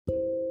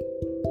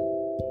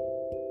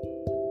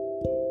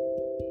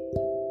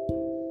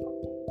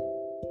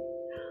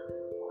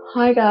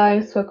Hi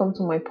guys, welcome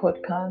to my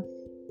podcast.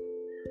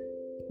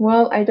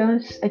 Well, I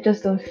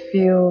just don't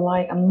feel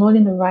like I'm not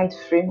in the right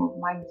frame of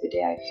mind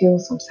today. I feel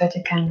some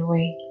certain kind of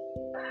way.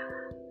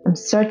 I'm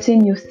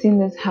certain you've seen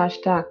this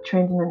hashtag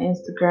trending on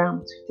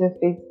Instagram, Twitter,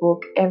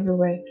 Facebook,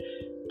 everywhere.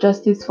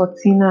 Justice for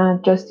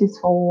Tina, justice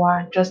for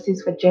Wa,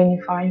 justice for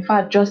Jennifer, in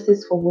fact,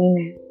 justice for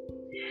women.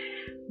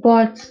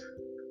 But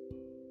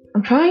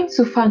I'm trying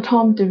to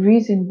fathom the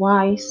reason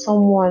why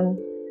someone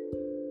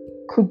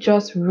could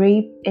just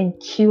rape and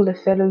kill a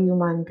fellow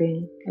human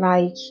being.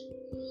 Like,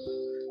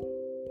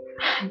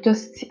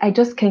 I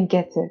just can't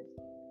get it.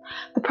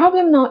 The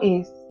problem now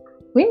is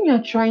when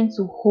you're trying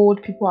to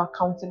hold people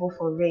accountable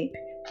for rape,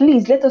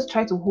 please let us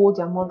try to hold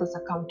their mothers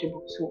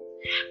accountable too.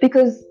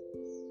 Because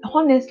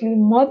honestly,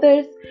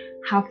 mothers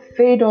have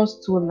failed us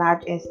to a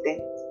large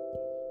extent.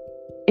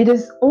 It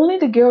is only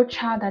the girl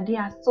child that they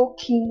are so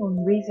keen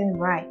on raising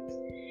right.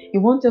 You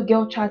want your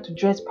girl child to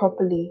dress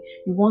properly.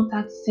 You want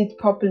her to sit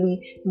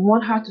properly. You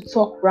want her to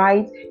talk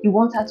right. You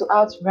want her to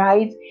act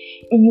right.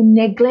 And you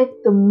neglect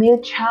the male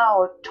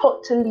child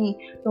totally.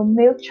 Your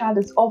male child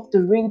is off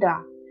the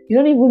radar. You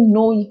don't even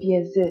know if he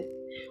exists.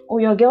 Or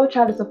your girl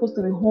child is supposed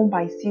to be home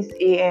by 6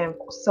 p.m.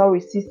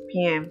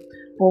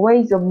 But where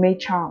is your male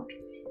child?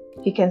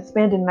 He can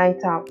spend the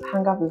night out,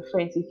 hang out with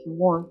friends if you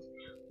want.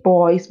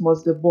 Boys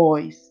must be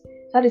boys.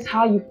 That is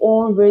how you've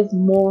all raised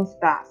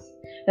monsters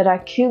that are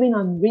killing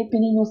and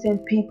raping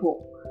innocent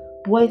people.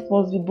 Boys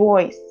must be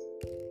boys.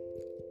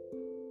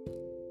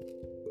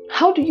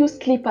 How do you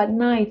sleep at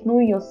night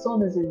knowing your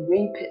son is a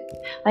rapist?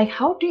 Like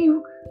how do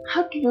you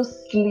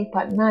sleep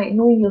at night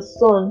knowing your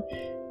son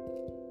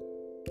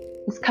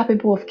is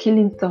capable of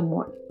killing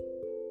someone?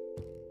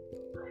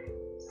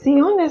 See,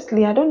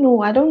 honestly, I don't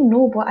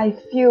know, but I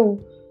feel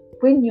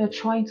when you're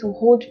trying to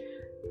hold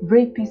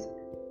rapists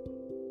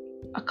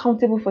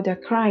accountable for their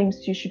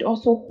crimes, you should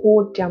also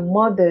hold their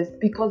mothers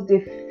because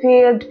they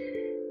failed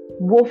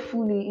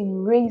woefully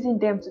in raising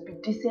them to be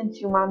decent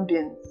human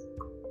beings.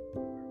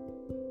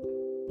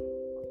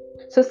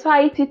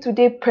 Society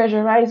today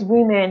pressurizes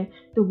women.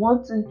 They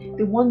want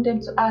them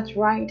to act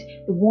right.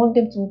 They want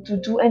them to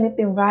do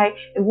anything right.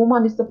 A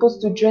woman is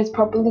supposed to dress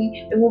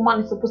properly. A woman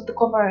is supposed to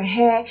cover her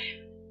hair.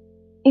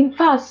 In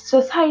fact,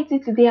 society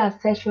today has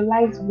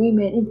sexualized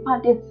women. In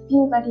fact, they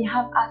feel that they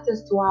have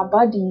access to our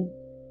bodies.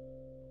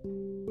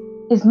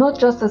 It's not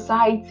just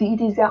society,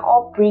 it is their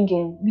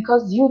upbringing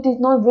because you did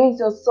not raise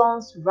your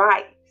sons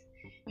right.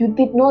 You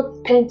did not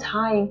spend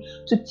time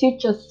to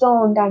teach your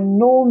son that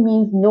no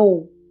means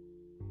no.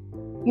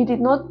 You did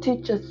not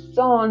teach your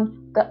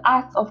son the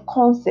art of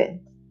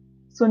consent.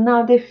 So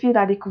now they feel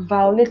that they could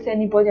violate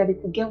anybody and they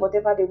could get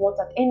whatever they want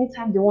at any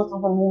time they want and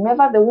from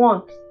whomever they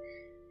want.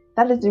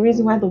 That is the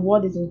reason why the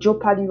world is in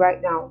jeopardy right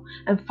now.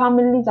 And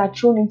families are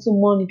thrown into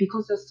money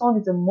because your son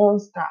is a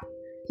monster.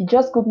 He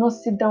just could not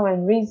sit down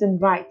and raise him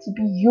right to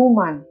be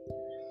human.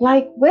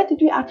 Like, where did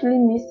we actually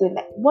miss it?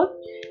 Like,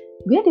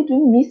 where did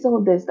we miss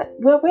all this? Like,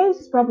 where is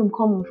this problem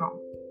coming from?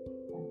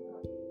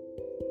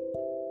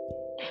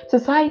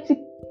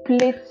 Society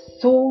places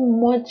so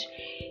much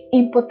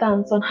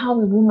importance on how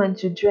a woman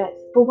should dress.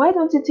 But why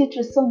don't you teach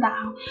your son that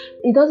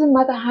it doesn't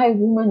matter how a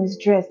woman is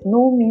dressed?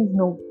 No means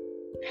no.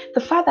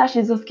 The fact that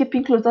she's just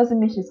keeping clothes doesn't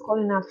mean she's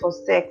calling out for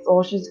sex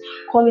or she's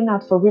calling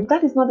out for rape.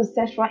 That is not a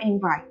sexual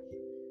invite.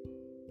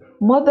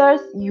 Mothers,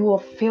 you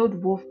have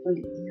failed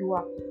woefully. You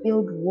have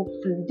failed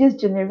woefully. This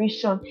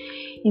generation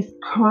is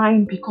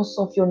crying because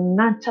of your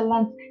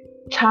nonchalant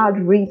child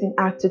raising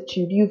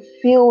attitude. You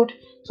failed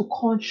to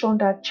caution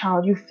that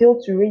child. You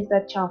failed to raise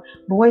that child.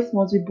 Boys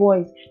must be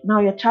boys.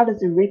 Now your child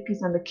is a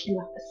rapist and a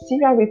killer. A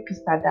serial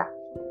rapist at that.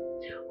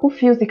 Who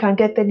feels they can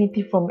get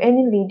anything from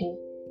any lady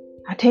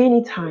at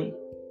any time?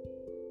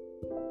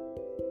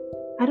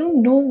 I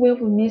don't know where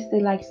we missed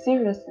it, like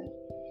seriously.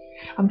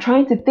 I'm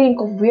trying to think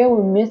of where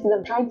we missed it.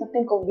 I'm trying to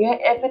think of where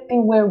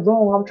everything went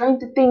wrong. I'm trying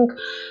to think,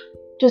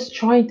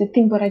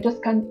 but I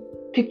just can't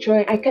picture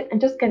it. I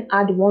just can't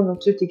add one or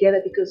two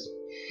together because,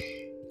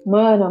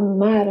 man, I'm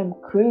mad. I'm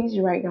crazy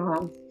right now.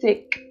 I'm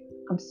sick.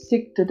 I'm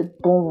sick to the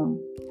bone.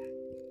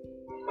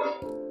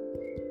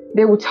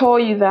 They will tell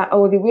you that,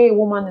 oh, the way a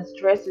woman is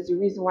dressed is the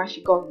reason why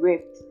she got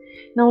raped.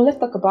 Now, let's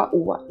talk about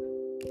Uwa.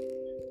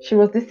 She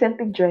was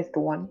decently dressed,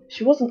 one.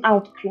 She wasn't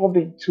out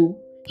clubbing, two.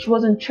 She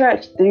was in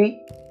church, three.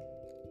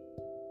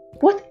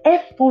 What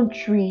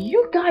effrontery?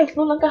 You guys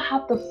no longer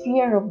have the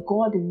fear of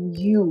God in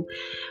you.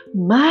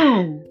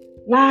 Man,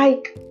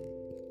 like,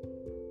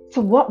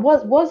 so what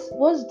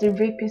was the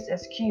rapist's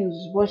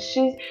excuse? Was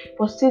she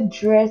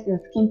dressed in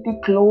skimpy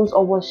clothes,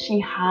 or was she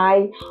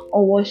high,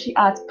 or was she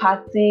at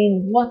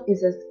partying? What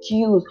is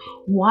excuse?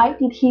 Why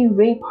did he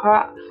rape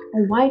her?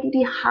 And why did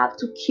he have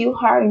to kill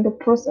her in the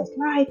process?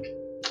 Like,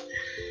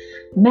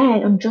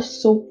 man, I'm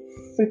just so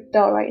freaked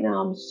out right now.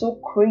 I'm so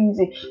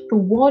crazy. The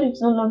world is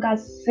no longer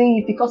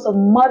safe because of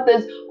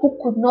mothers who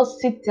could not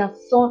sit their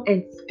son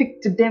and speak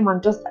to them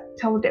and just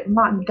tell them,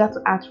 man, you got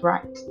to act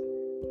right.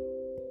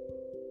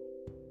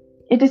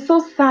 It is so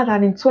sad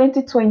that in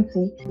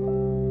 2020,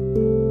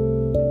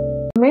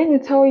 men will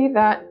tell you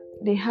that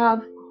they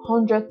have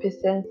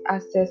 100%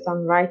 access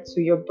and right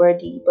to your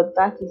body, but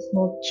that is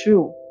not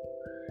true.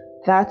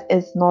 That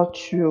is not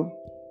true.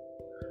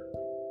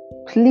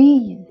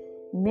 Please,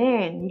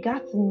 man, you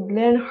got to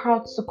learn how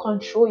to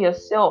control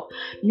yourself.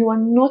 You are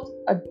not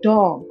a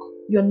dog.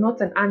 You're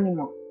not an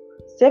animal.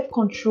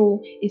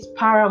 Self-control is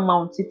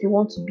paramount if you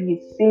want to be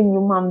a sane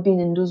human being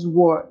in this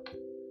world.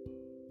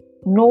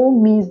 No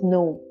means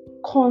no.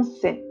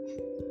 Consent.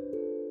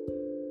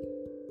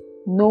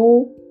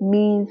 No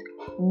means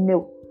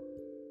no.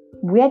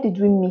 Where did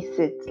we miss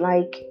it?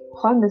 Like,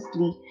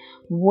 honestly,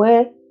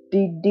 where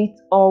did it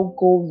all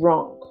go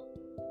wrong?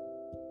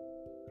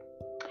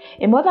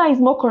 A mother is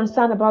more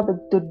concerned about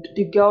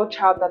the girl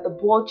child that the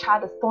boy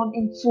child has turned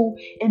into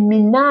a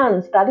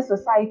menace that the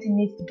society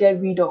needs to get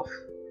rid of.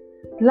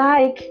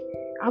 Like,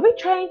 are we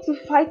trying to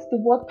fight the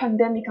world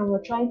pandemic and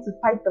we're trying to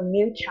fight the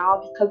male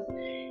child because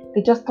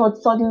they just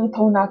suddenly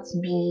turned out to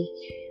be,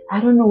 I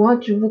don't know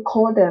what you would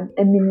call them,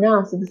 a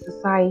menace to the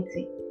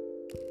society?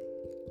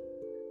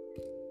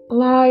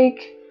 Like,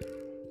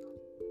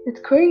 it's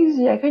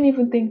crazy. I can't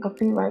even think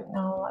of it right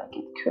now. Like,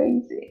 it's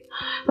crazy.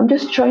 I'm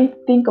just trying to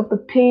think of the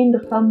pain the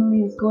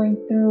family is going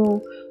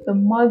through. The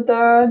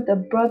mother, the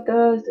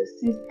brothers, the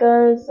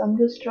sisters. I'm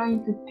just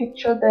trying to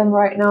picture them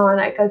right now. And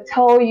I can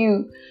tell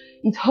you,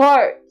 it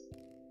hurts.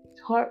 It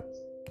hurts.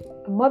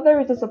 The mother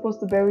isn't supposed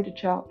to bury the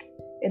child.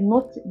 And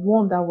not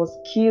one that was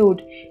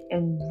killed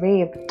and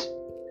raped.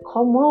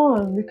 Come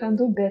on, we can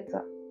do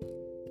better.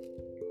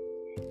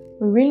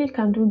 We really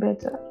can do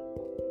better.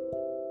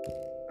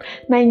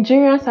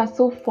 Nigerians are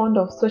so fond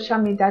of social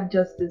media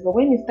justice, but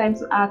when it's time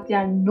to act, they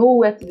are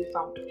nowhere to be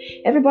found.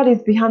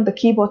 Everybody's behind the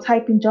keyboard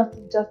typing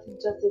justice,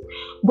 justice, justice.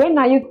 When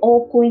are you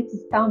all going to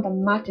stand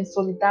and march in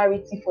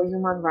solidarity for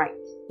human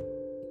rights?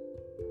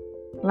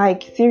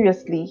 Like,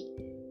 seriously.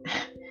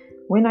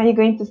 When are you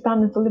going to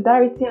stand in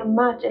solidarity and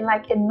march? And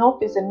like,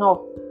 enough is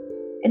enough.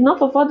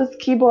 Enough of all this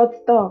keyboard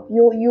stuff.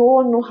 You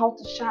all know how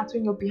to shout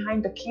when you're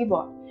behind the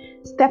keyboard.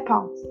 Step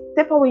out.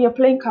 Step out when you're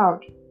playing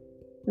card.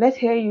 Let's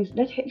hear you.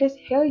 Let's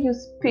hear you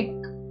speak.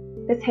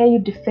 Let's hear you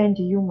defend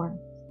the human.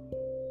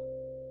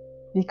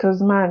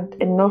 Because man,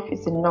 enough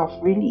is enough.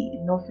 Really,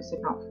 enough is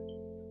enough.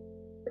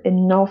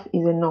 Enough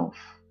is enough.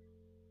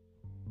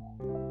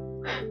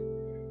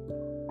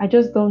 I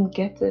just don't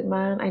get it,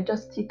 man. I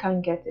just still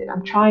can't get it.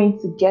 I'm trying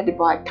to get it,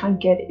 but I can't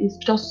get it. It's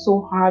just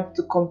so hard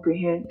to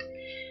comprehend.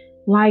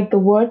 Like, the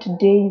world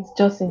today is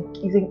just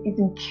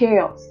in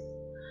chaos.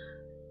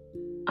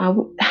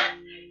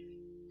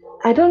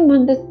 I don't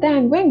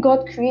understand. When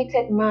God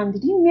created man,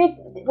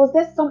 was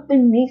there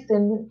something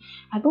missing?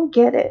 I don't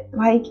get it.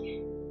 Like,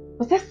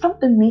 was there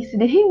something missing?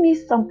 Did he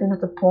miss something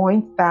at a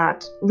point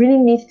that really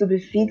needs to be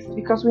fixed?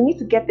 Because we need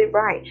to get it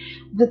right.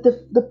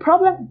 The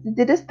problem,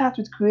 did it start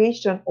with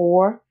creation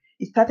or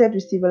it started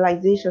with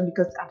civilization?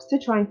 Because I'm still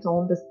trying to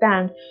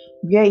understand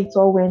where it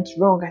all went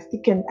wrong. I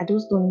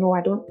just don't know.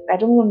 I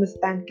don't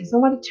understand. Can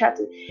somebody try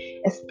to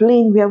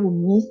explain where we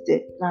missed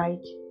it?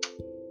 Like,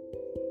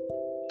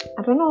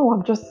 I don't know.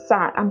 I'm just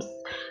sad.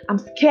 I'm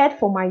scared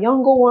for my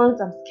younger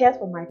ones. I'm scared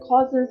for my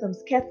cousins. I'm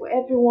scared for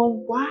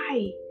everyone.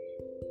 Why?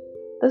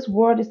 This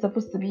world is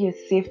supposed to be a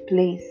safe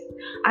place.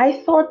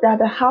 I thought that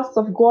the house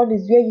of God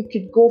is where you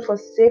could go for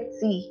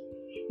safety.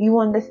 You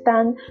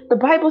understand? The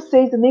Bible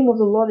says the name of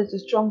the Lord is a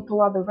strong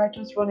tower. The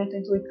righteous run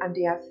into it and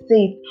they are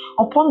saved.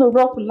 Upon the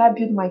rock will I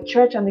build my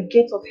church, and the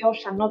gates of hell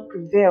shall not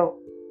prevail.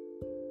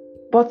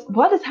 But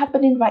what is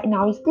happening right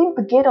now is still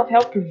the gate of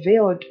hell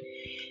prevailed.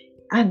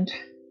 And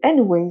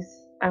anyways,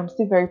 I'm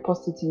still very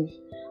positive.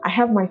 I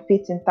have my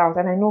faith in God,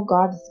 and I know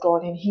God is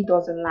God and He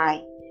doesn't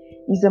lie.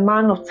 He's a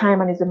man of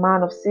time and He's a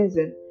man of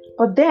season.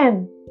 But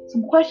then,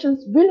 some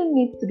questions really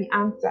need to be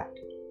answered.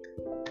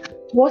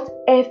 What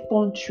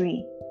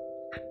effrontery?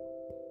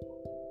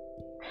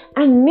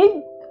 And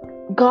made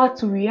God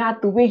to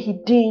react the way He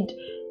did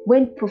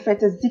when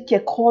Prophet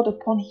Ezekiel called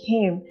upon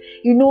Him.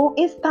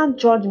 Instant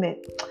judgment.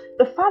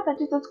 The fact that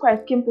Jesus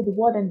Christ came to the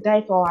world and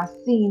died for our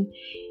sin,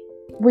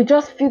 we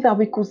just feel that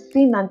we could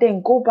sin and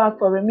then go back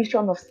for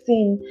remission of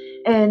sin,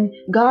 and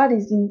God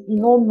is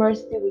in all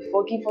mercy will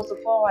forgive us of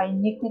all our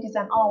iniquities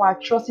and all our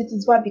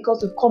atrocities. Why?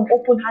 Because we've come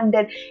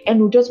open-handed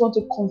and we just want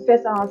to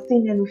confess our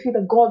sin and we feel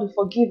that God will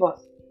forgive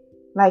us.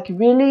 Like,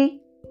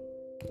 really?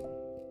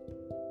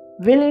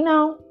 Really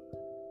now?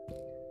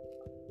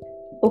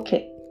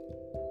 Okay.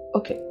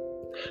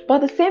 But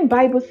the same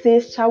Bible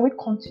says, shall we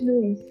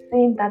continue in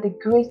sin that the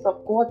grace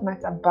of God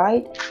might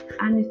abide?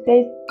 And it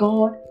says,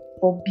 God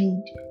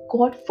forbid.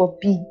 God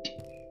forbid.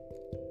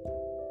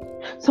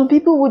 Some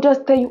people will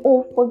just tell you,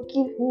 oh,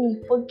 forgive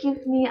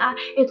me.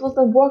 It was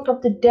the work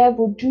of the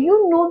devil. Do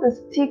you know the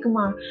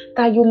stigma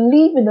that you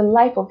live in the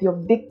life of your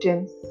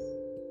victims?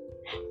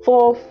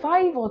 For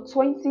 5 or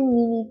 20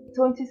 minutes,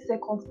 20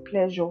 seconds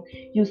pleasure,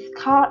 you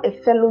scar a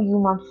fellow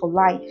human for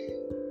life.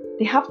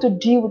 They have to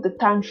deal with the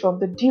tantrum,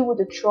 they deal with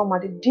the trauma,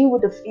 they deal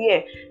with the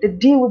fear, they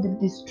deal with the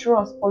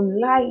distrust for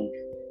life,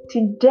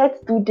 till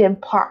death do them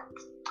part.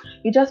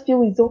 You just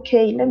feel it's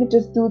okay. Let me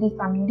just do this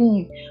and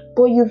leave.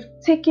 But you've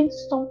taken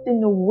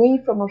something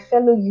away from a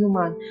fellow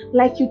human,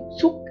 like you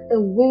took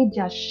away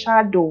their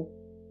shadow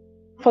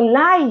for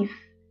life.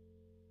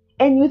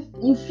 And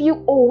you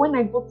feel, oh, when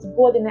I go to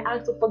God and I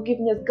ask for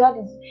forgiveness, God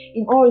is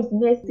in all his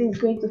mercy is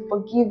going to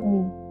forgive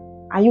me.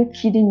 Are you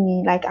kidding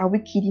me? Like, are we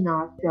kidding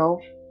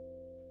ourselves?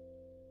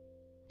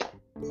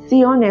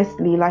 See,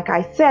 honestly, like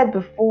I said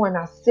before and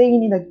I'm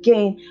saying it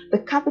again, the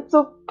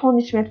capital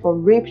punishment for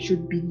rape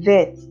should be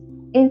death.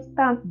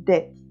 Instant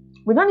death.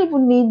 We don't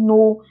even need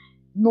no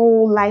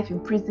life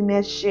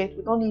imprisonment shit.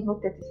 We don't need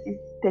no 36,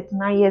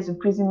 39 years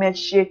imprisonment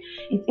shit.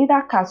 It's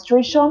either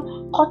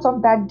castration, cut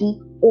off that dick,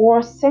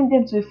 or send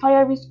them to a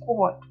fiery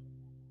squad.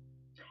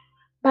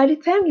 By the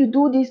time you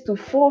do this to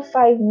 4 or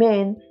 5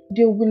 men,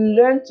 they will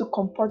learn to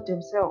comport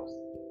themselves.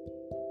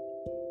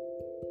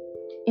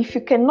 If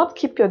you cannot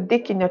keep your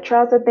dick in your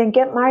trouser, then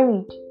get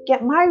married.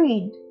 Get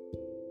married.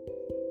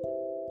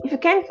 If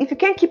you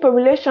can't keep a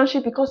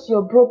relationship because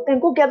you're broke, then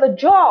go get a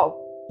job.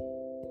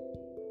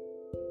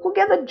 Go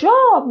get a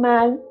job,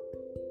 man.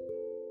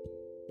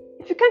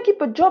 If you can't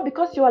keep a job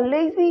because you are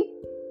lazy,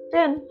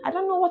 then I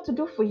don't know what to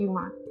do for you,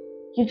 man.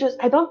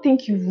 I don't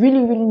think you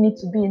really, really need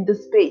to be in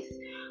this space.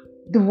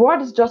 The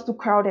world is just too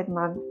crowded,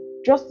 man.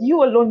 Just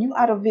you alone, you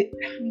out of it.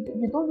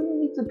 You don't really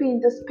need to be in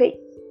this space.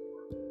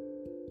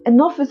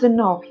 Enough is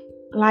enough.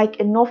 Like,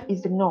 enough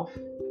is enough.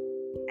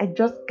 I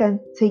just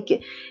can't take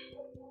it.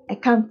 I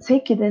can't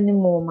take it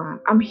anymore, man.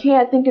 I'm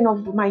here thinking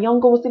of my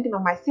younger ones, thinking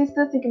of my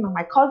sisters, thinking of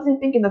my cousin,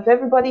 thinking of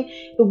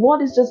everybody. The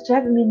world is just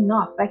driving me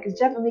nuts. Like, it's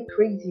driving me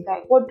crazy.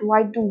 Like, what do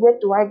I do? Where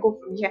do I go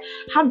from here?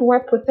 How do I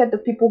protect the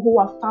people who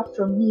are far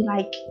from me?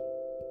 Like,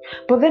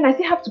 but then I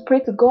still have to pray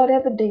to God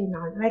every day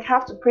now. Like, I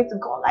have to pray to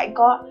God, like,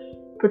 God,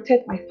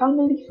 protect my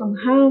family from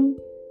harm.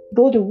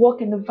 Though they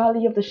walk in the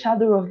valley of the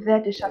shadow of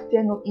death, they shall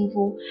fear no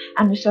evil,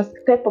 and they shall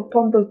step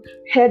upon the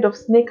head of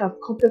snake and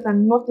scorpions,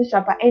 and nothing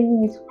shall by any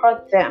means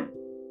hurt them.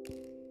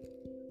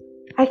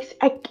 I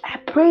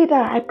pray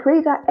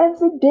that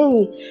every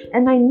day,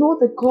 and I know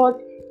that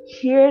God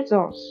hears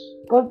us.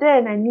 But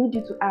then I need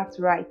you to act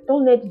right.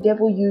 Don't let the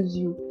devil use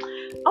you.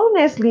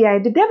 Honestly,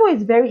 the devil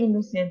is very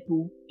innocent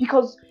too,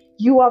 because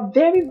you are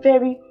very,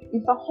 very,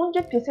 it's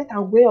 100%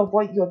 aware of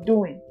what you're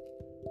doing.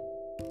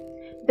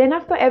 Then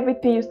after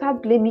everything, you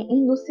start blaming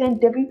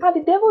innocent devil. In fact,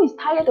 the devil is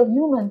tired of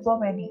humans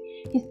already.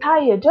 He's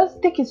tired. Just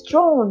take his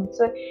throne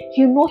so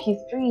he'll know he's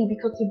free,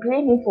 because you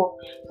blame him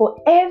for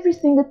every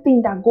single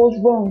thing that goes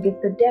wrong. It's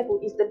the devil.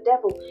 It's the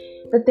devil.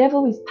 The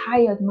devil is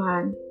tired,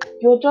 man.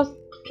 You're just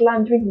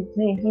slandering his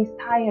name. He's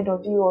tired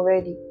of you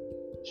already.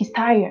 He's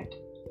tired.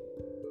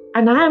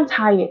 And I am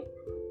tired.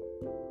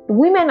 The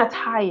women are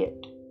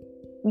tired.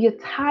 We are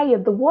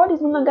tired. The world is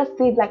no longer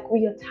safe. Like,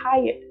 we are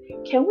tired.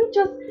 Can we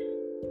just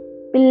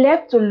be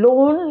left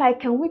alone?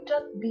 Like, can we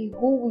just be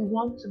who we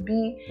want to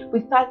be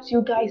without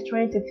you guys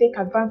trying to take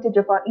advantage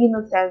of our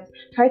innocence,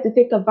 trying to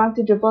take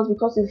advantage of us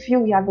because we feel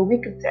we have a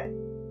weaker sex?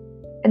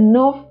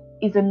 Enough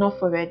is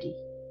enough already.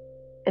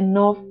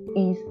 Enough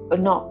is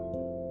enough.